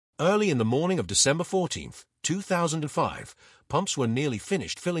Early in the morning of December 14, 2005, pumps were nearly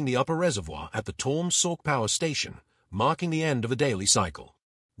finished filling the upper reservoir at the Taum Sauk Power Station, marking the end of a daily cycle.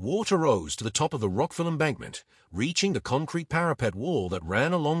 Water rose to the top of the rockfill embankment, reaching the concrete parapet wall that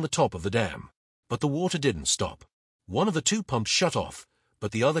ran along the top of the dam. But the water didn't stop. One of the two pumps shut off,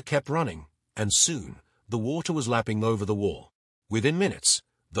 but the other kept running, and soon, the water was lapping over the wall. Within minutes,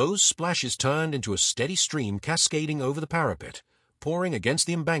 those splashes turned into a steady stream cascading over the parapet, pouring against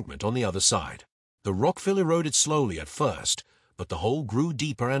the embankment on the other side. The rockfill eroded slowly at first, but the hole grew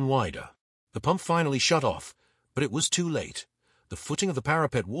deeper and wider. The pump finally shut off, but it was too late. The footing of the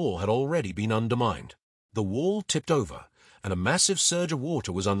parapet wall had already been undermined. The wall tipped over, and a massive surge of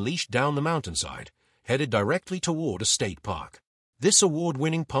water was unleashed down the mountainside, headed directly toward a state park. This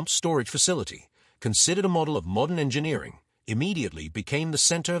award-winning pump storage facility, considered a model of modern engineering, immediately became the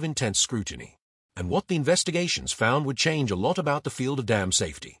center of intense scrutiny. And what the investigations found would change a lot about the field of dam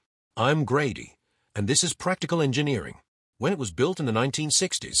safety. I'm Grady, and this is Practical Engineering. When it was built in the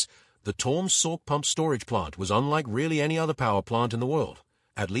 1960s, the Taum Sauk pump storage plant was unlike really any other power plant in the world,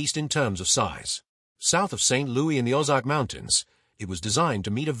 at least in terms of size. South of St. Louis in the Ozarks Mountains, it was designed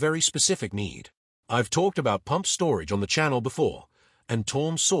to meet a very specific need. I've talked about pump storage on the channel before, and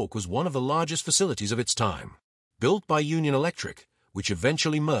Taum Sauk was one of the largest facilities of its time. Built by Union Electric, which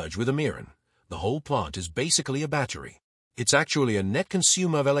eventually merged with Amiron, the whole plant is basically a battery. It's actually a net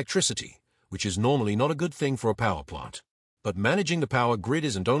consumer of electricity, which is normally not a good thing for a power plant. But managing the power grid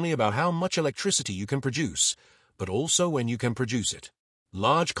isn't only about how much electricity you can produce, but also when you can produce it.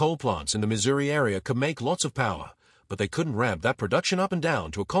 Large coal plants in the Missouri area could make lots of power, but they couldn't ramp that production up and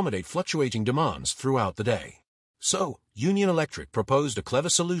down to accommodate fluctuating demands throughout the day. So, Union Electric proposed a clever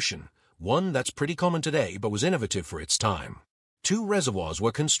solution, one that's pretty common today but was innovative for its time. Two reservoirs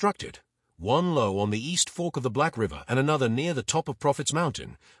were constructed, one low on the east fork of the Black River and another near the top of Prophet's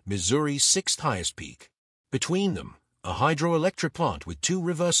Mountain, Missouri's sixth highest peak. Between them, a hydroelectric plant with two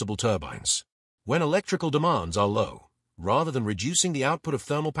reversible turbines. When electrical demands are low, rather than reducing the output of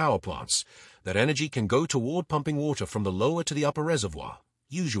thermal power plants, that energy can go toward pumping water from the lower to the upper reservoir,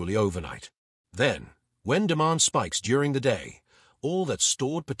 usually overnight. Then, when demand spikes during the day, all that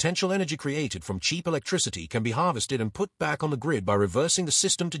stored potential energy created from cheap electricity can be harvested and put back on the grid by reversing the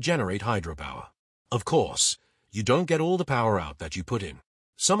system to generate hydropower. Of course, you don't get all the power out that you put in.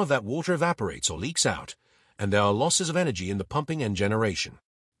 Some of that water evaporates or leaks out, and there are losses of energy in the pumping and generation.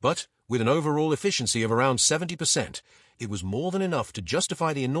 But, with an overall efficiency of around 70%, it was more than enough to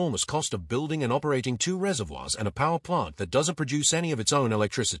justify the enormous cost of building and operating two reservoirs and a power plant that doesn't produce any of its own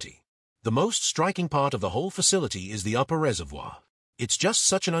electricity. The most striking part of the whole facility is the upper reservoir. It's just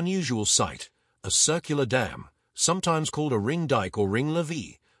such an unusual sight, a circular dam, sometimes called a ring dike or ring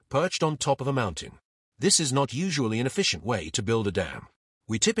levee, perched on top of a mountain. This is not usually an efficient way to build a dam.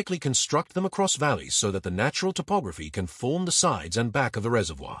 We typically construct them across valleys so that the natural topography can form the sides and back of the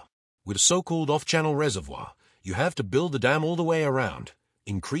reservoir. With a so-called off-channel reservoir, you have to build the dam all the way around,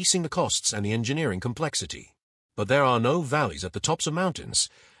 increasing the costs and the engineering complexity. But there are no valleys at the tops of mountains,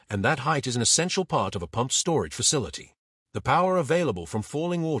 and that height is an essential part of a pump storage facility. The power available from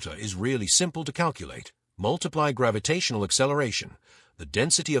falling water is really simple to calculate. Multiply gravitational acceleration, the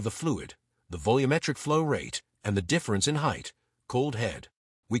density of the fluid, the volumetric flow rate, and the difference in height, called head.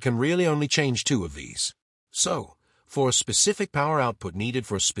 We can really only change two of these. So, for a specific power output needed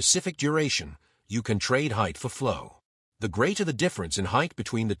for a specific duration, you can trade height for flow. The greater the difference in height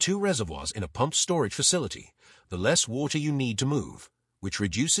between the two reservoirs in a pump storage facility, the less water you need to move, which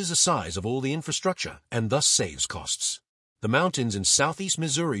reduces the size of all the infrastructure and thus saves costs. The mountains in southeast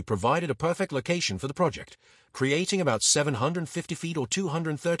Missouri provided a perfect location for the project, creating about 750 feet or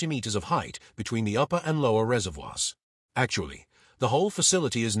 230 meters of height between the upper and lower reservoirs. Actually, the whole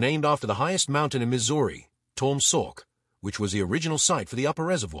facility is named after the highest mountain in Missouri, Taum Sauk, which was the original site for the upper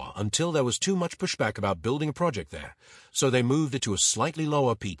reservoir until there was too much pushback about building a project there, so they moved it to a slightly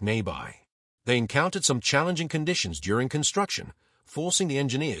lower peak nearby. They encountered some challenging conditions during construction, forcing the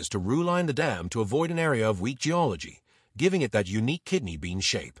engineers to reline the dam to avoid an area of weak geology, giving it that unique kidney bean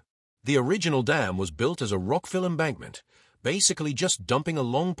shape. The original dam was built as a rockfill embankment, basically just dumping a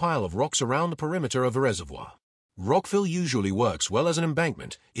long pile of rocks around the perimeter of the reservoir. Rockfill usually works well as an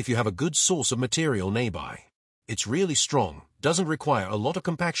embankment if you have a good source of material nearby. It's really strong, doesn't require a lot of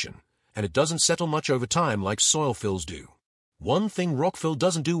compaction, and it doesn't settle much over time like soil fills do. One thing rockfill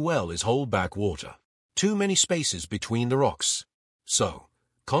doesn't do well is hold back water. Too many spaces between the rocks. So,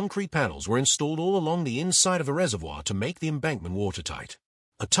 concrete panels were installed all along the inside of the reservoir to make the embankment watertight.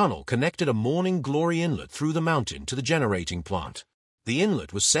 A tunnel connected a Morning Glory inlet through the mountain to the generating plant. The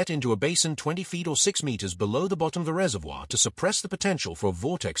inlet was set into a basin 20 feet or 6 meters below the bottom of the reservoir to suppress the potential for a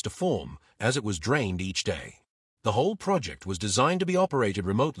vortex to form as it was drained each day. The whole project was designed to be operated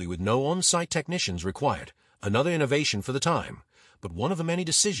remotely with no on-site technicians required, another innovation for the time, but one of the many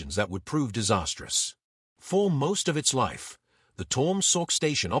decisions that would prove disastrous. For most of its life, the Taum Sauk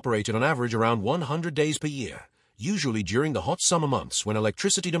station operated on average around 100 days per year, usually during the hot summer months when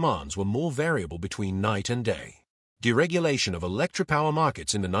electricity demands were more variable between night and day. Deregulation of electric power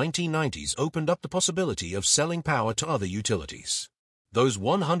markets in the 1990s opened up the possibility of selling power to other utilities. Those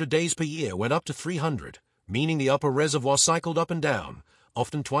 100 days per year went up to 300, meaning the upper reservoir cycled up and down,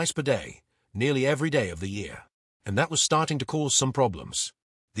 often twice per day, nearly every day of the year. And that was starting to cause some problems.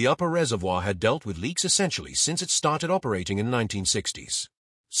 The upper reservoir had dealt with leaks essentially since it started operating in the 1960s.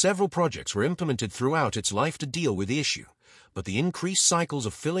 Several projects were implemented throughout its life to deal with the issue, but the increased cycles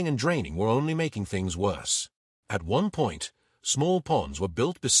of filling and draining were only making things worse. At one point, small ponds were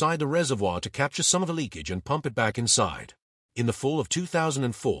built beside the reservoir to capture some of the leakage and pump it back inside. In the fall of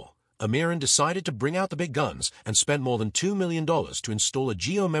 2004, Amiran decided to bring out the big guns and spent more than $2 million to install a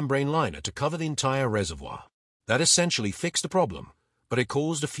geomembrane liner to cover the entire reservoir. That essentially fixed the problem, but it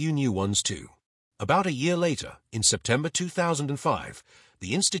caused a few new ones too. About a year later, in September 2005,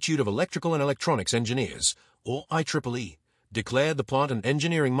 the Institute of Electrical and Electronics Engineers, or IEEE, declared the plant an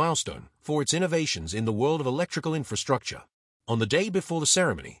engineering milestone for its innovations in the world of electrical infrastructure. On the day before the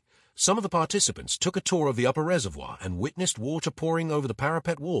ceremony, some of the participants took a tour of the upper reservoir and witnessed water pouring over the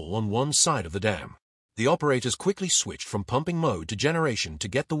parapet wall on one side of the dam. The operators quickly switched from pumping mode to generation to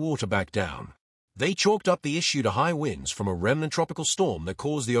get the water back down. They chalked up the issue to high winds from a remnant tropical storm that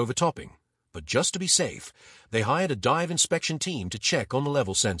caused the overtopping, but just to be safe, they hired a dive inspection team to check on the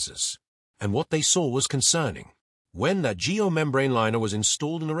level sensors. And what they saw was concerning. When that geomembrane liner was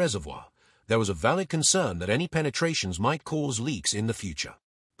installed in the reservoir, there was a valid concern that any penetrations might cause leaks in the future.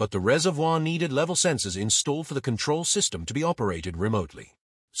 But the reservoir needed level sensors installed for the control system to be operated remotely.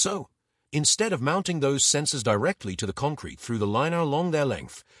 So, instead of mounting those sensors directly to the concrete through the liner along their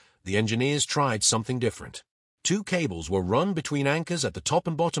length, the engineers tried something different. Two cables were run between anchors at the top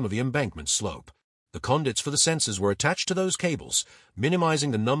and bottom of the embankment slope. The conduits for the sensors were attached to those cables,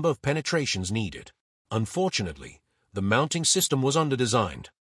 minimizing the number of penetrations needed. Unfortunately, the mounting system was underdesigned.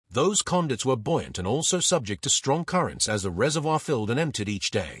 Those conduits were buoyant and also subject to strong currents as the reservoir filled and emptied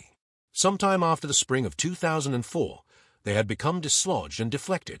each day. Sometime after the spring of 2004, they had become dislodged and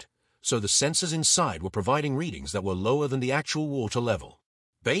deflected, so the sensors inside were providing readings that were lower than the actual water level.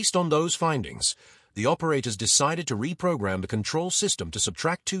 Based on those findings, the operators decided to reprogram the control system to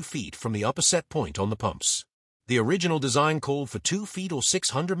subtract 2 feet from the upper set point on the pumps. The original design called for 2 feet or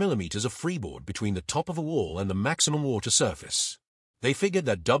 600 millimeters of freeboard between the top of a wall and the maximum water surface. They figured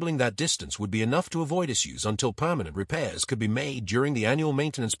that doubling that distance would be enough to avoid issues until permanent repairs could be made during the annual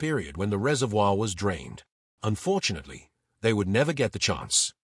maintenance period when the reservoir was drained. Unfortunately, they would never get the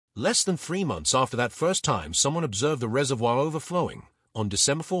chance. Less than 3 months after that first time someone observed the reservoir overflowing, on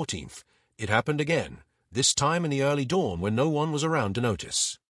December 14th, it happened again, this time in the early dawn when no one was around to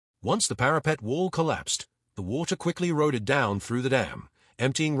notice. Once the parapet wall collapsed, the water quickly eroded down through the dam,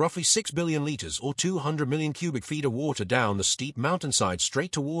 emptying roughly 6 billion liters or 200 million cubic feet of water down the steep mountainside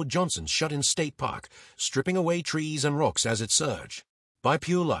straight toward Johnson's shut-in state park, stripping away trees and rocks as it surged. By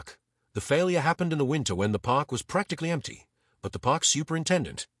pure luck, the failure happened in the winter when the park was practically empty, but the park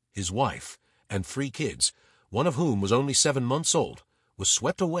superintendent, his wife, and 3 kids, one of whom was only 7 months old, was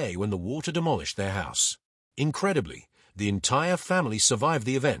swept away when the water demolished their house. Incredibly, the entire family survived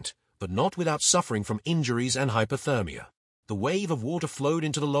the event, but not without suffering from injuries and hypothermia. The wave of water flowed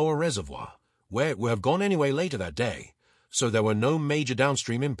into the lower reservoir, where it would have gone anyway later that day, so there were no major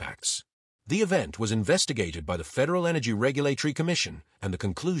downstream impacts. The event was investigated by the Federal Energy Regulatory Commission, and the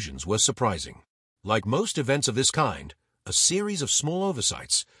conclusions were surprising. Like most events of this kind, a series of small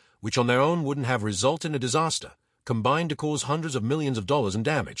oversights, which on their own wouldn't have resulted in a disaster, combined to cause hundreds of millions of dollars in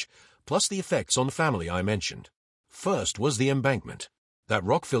damage, plus the effects on the family I mentioned. First was the embankment. That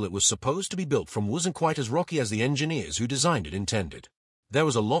rock fill it was supposed to be built from wasn't quite as rocky as the engineers who designed it intended. There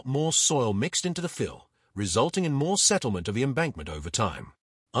was a lot more soil mixed into the fill, resulting in more settlement of the embankment over time.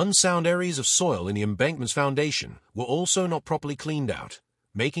 Unsound areas of soil in the embankment's foundation were also not properly cleaned out,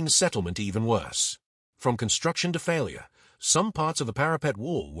 making the settlement even worse. From construction to failure, some parts of the parapet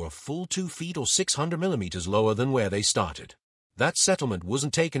wall were a full 2 feet or 600 millimeters lower than where they started. That settlement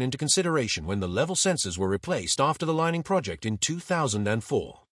wasn't taken into consideration when the level sensors were replaced after the lining project in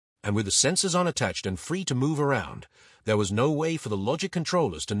 2004. And with the sensors unattached and free to move around, there was no way for the logic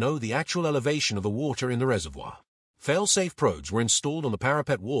controllers to know the actual elevation of the water in the reservoir. Fail-safe probes were installed on the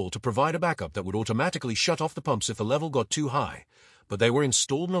parapet wall to provide a backup that would automatically shut off the pumps if the level got too high, but they were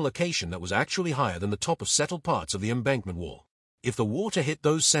installed in a location that was actually higher than the top of settled parts of the embankment wall. If the water hit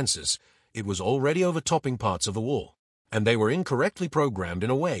those sensors, it was already overtopping parts of the wall, and they were incorrectly programmed in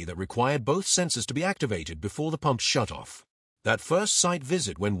a way that required both sensors to be activated before the pumps shut off. That first site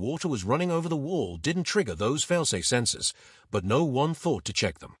visit when water was running over the wall didn't trigger those failsafe sensors, but no one thought to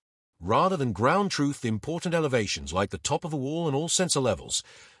check them. Rather than ground truth the important elevations like the top of the wall and all sensor levels,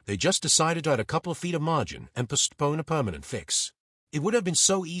 they just decided to add a couple of feet of margin and postpone a permanent fix. It would have been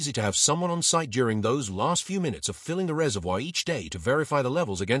so easy to have someone on site during those last few minutes of filling the reservoir each day to verify the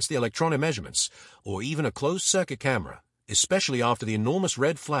levels against the electronic measurements, or even a closed-circuit camera, especially after the enormous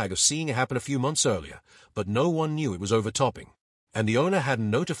red flag of seeing it happen a few months earlier, but no one knew it was overtopping. And the owner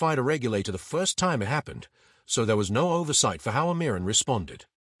hadn't notified a regulator the first time it happened, so there was no oversight for how Amiran responded.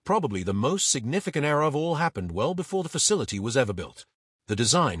 Probably the most significant error of all happened well before the facility was ever built. The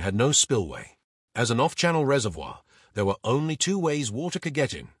design had no spillway. As an off-channel reservoir, there were only two ways water could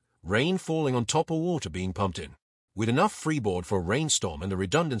get in: rain falling on top or water being pumped in. With enough freeboard for a rainstorm and the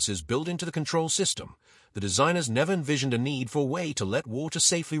redundancies built into the control system, the designers never envisioned a need for a way to let water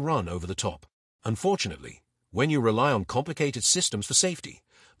safely run over the top. Unfortunately, when you rely on complicated systems for safety,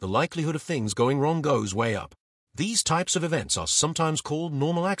 the likelihood of things going wrong goes way up. These types of events are sometimes called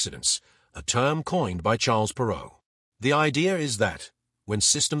normal accidents, a term coined by Charles Perrault. The idea is that, when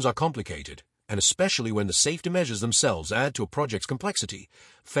systems are complicated, and especially when the safety measures themselves add to a project's complexity,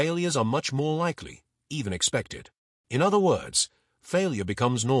 failures are much more likely, even expected. In other words, failure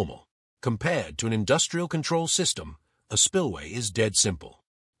becomes normal. Compared to an industrial control system, a spillway is dead simple.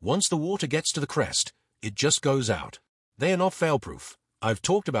 Once the water gets to the crest, it just goes out. They are not fail-proof. I've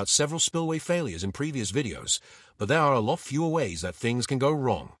talked about several spillway failures in previous videos, but there are a lot fewer ways that things can go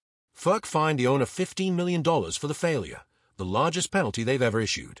wrong. FERC fined the owner $15 million for the failure, the largest penalty they've ever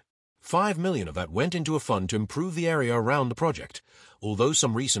issued. $5 million of that went into a fund to improve the area around the project, although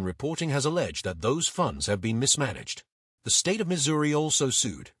some recent reporting has alleged that those funds have been mismanaged. The state of Missouri also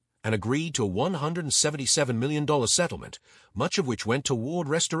sued, and agreed to a $177 million settlement, much of which went toward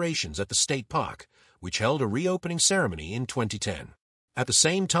restorations at the state park, which held a reopening ceremony in 2010. At the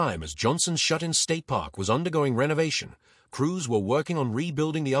same time as Johnson's shut-in state park was undergoing renovation, crews were working on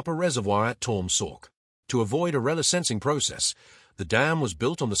rebuilding the upper reservoir at Taum Sauk. To avoid a relicensing process, the dam was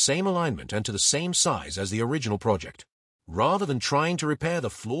built on the same alignment and to the same size as the original project. Rather than trying to repair the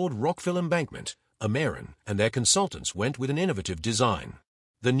flawed rockfill embankment, Amiran and their consultants went with an innovative design.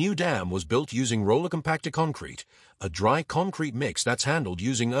 The new dam was built using roller-compacted concrete, a dry concrete mix that's handled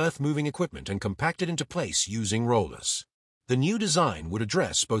using earth-moving equipment and compacted into place using rollers. The new design would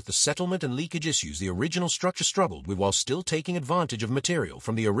address both the settlement and leakage issues the original structure struggled with while still taking advantage of material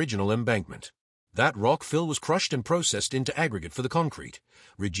from the original embankment. That rock fill was crushed and processed into aggregate for the concrete,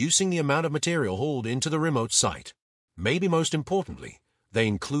 reducing the amount of material hauled into the remote site. Maybe most importantly, they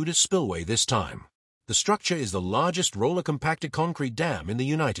included spillway this time. The structure is the largest roller-compacted concrete dam in the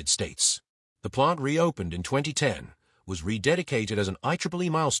United States. The plant reopened in 2010, was rededicated as an IEEE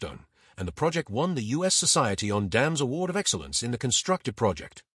milestone, and the project won the U.S. Society on Dams Award of Excellence in the Constructed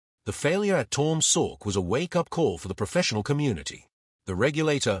Project. The failure at Taum Sauk was a wake-up call for the professional community. The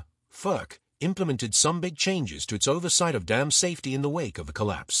regulator, FERC, implemented some big changes to its oversight of dam safety in the wake of the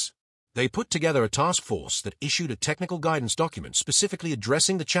collapse. They put together a task force that issued a technical guidance document specifically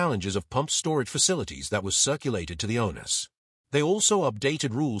addressing the challenges of pumped storage facilities that was circulated to the owners. They also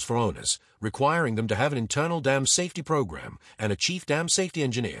updated rules for owners, requiring them to have an internal dam safety program and a chief dam safety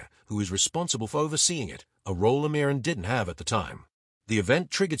engineer who is responsible for overseeing it, a role Amiran didn't have at the time. The event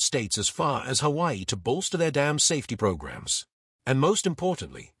triggered states as far as Hawaii to bolster their dam safety programs. And most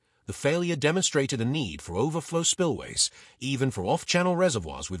importantly, the failure demonstrated a need for overflow spillways, even for off-channel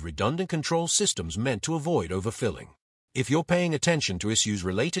reservoirs with redundant control systems meant to avoid overfilling. If you're paying attention to issues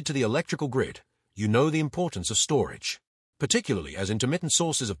related to the electrical grid, you know the importance of storage. Particularly as intermittent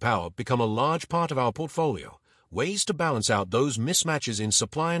sources of power become a large part of our portfolio, ways to balance out those mismatches in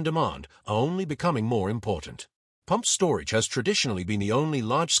supply and demand are only becoming more important. Pumped storage has traditionally been the only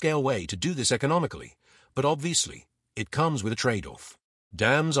large-scale way to do this economically, but obviously, it comes with a trade-off.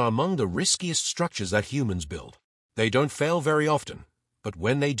 Dams are among the riskiest structures that humans build. They don't fail very often, but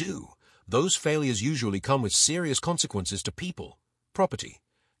when they do, those failures usually come with serious consequences to people, property,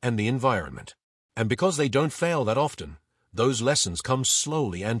 and the environment. And because they don't fail that often, those lessons come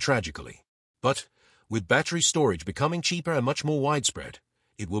slowly and tragically. But, with battery storage becoming cheaper and much more widespread,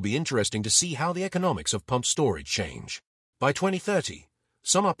 it will be interesting to see how the economics of pumped storage change. By 2030,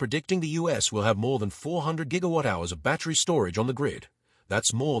 some are predicting the US will have more than 400 gigawatt-hours of battery storage on the grid.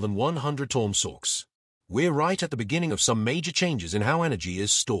 That's more than 100 Taum Sauks. We're right at the beginning of some major changes in how energy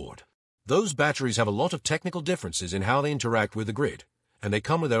is stored. Those batteries have a lot of technical differences in how they interact with the grid, and they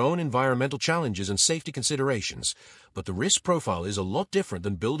come with their own environmental challenges and safety considerations, but the risk profile is a lot different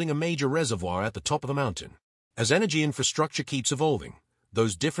than building a major reservoir at the top of a mountain. As energy infrastructure keeps evolving,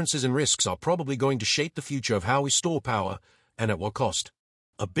 those differences and risks are probably going to shape the future of how we store power and at what cost.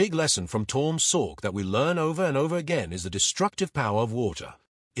 A big lesson from Taum Sauk that we learn over and over again is the destructive power of water.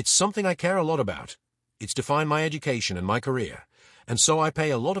 It's something I care a lot about. It's defined my education and my career, and so I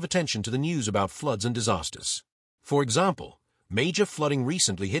pay a lot of attention to the news about floods and disasters. For example, major flooding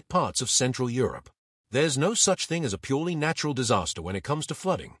recently hit parts of Central Europe. There's no such thing as a purely natural disaster when it comes to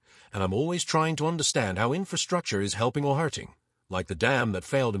flooding, and I'm always trying to understand how infrastructure is helping or hurting, like the dam that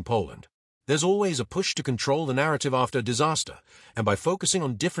failed in Poland. There's always a push to control the narrative after a disaster, and by focusing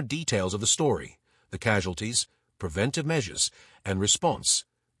on different details of the story, the casualties, preventive measures, and response,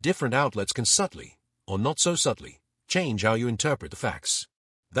 different outlets can subtly, or not so subtly, change how you interpret the facts.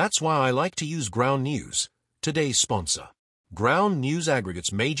 That's why I like to use Ground News, today's sponsor. Ground News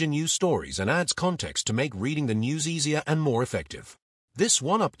aggregates major news stories and adds context to make reading the news easier and more effective. This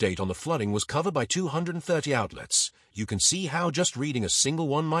one update on the flooding was covered by 230 outlets. You can see how just reading a single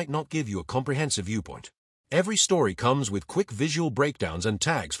one might not give you a comprehensive viewpoint. Every story comes with quick visual breakdowns and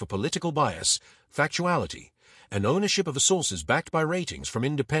tags for political bias, factuality, and ownership of the sources backed by ratings from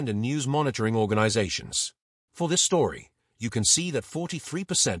independent news monitoring organizations. For this story, you can see that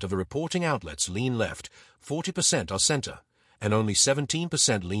 43% of the reporting outlets lean left, 40% are center, and only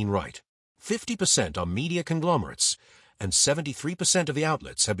 17% lean right. 50% are media conglomerates, and 73% of the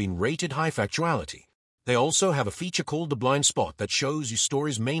outlets have been rated high factuality. They also have a feature called the blind spot that shows you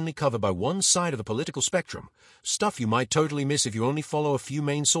stories mainly covered by one side of the political spectrum, stuff you might totally miss if you only follow a few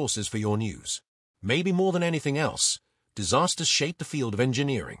main sources for your news. Maybe more than anything else, disasters shape the field of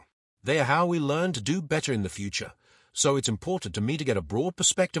engineering. They are how we learn to do better in the future, so it's important to me to get a broad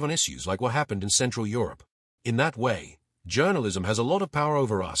perspective on issues like what happened in Central Europe. In that way, journalism has a lot of power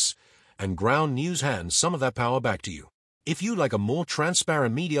over us, and Ground News hands some of that power back to you. If you like a more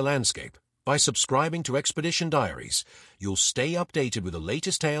transparent media landscape, by subscribing to Expedition Diaries, you'll stay updated with the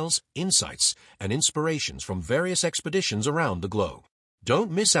latest tales, insights, and inspirations from various expeditions around the globe.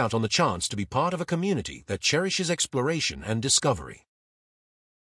 Don't miss out on the chance to be part of a community that cherishes exploration and discovery.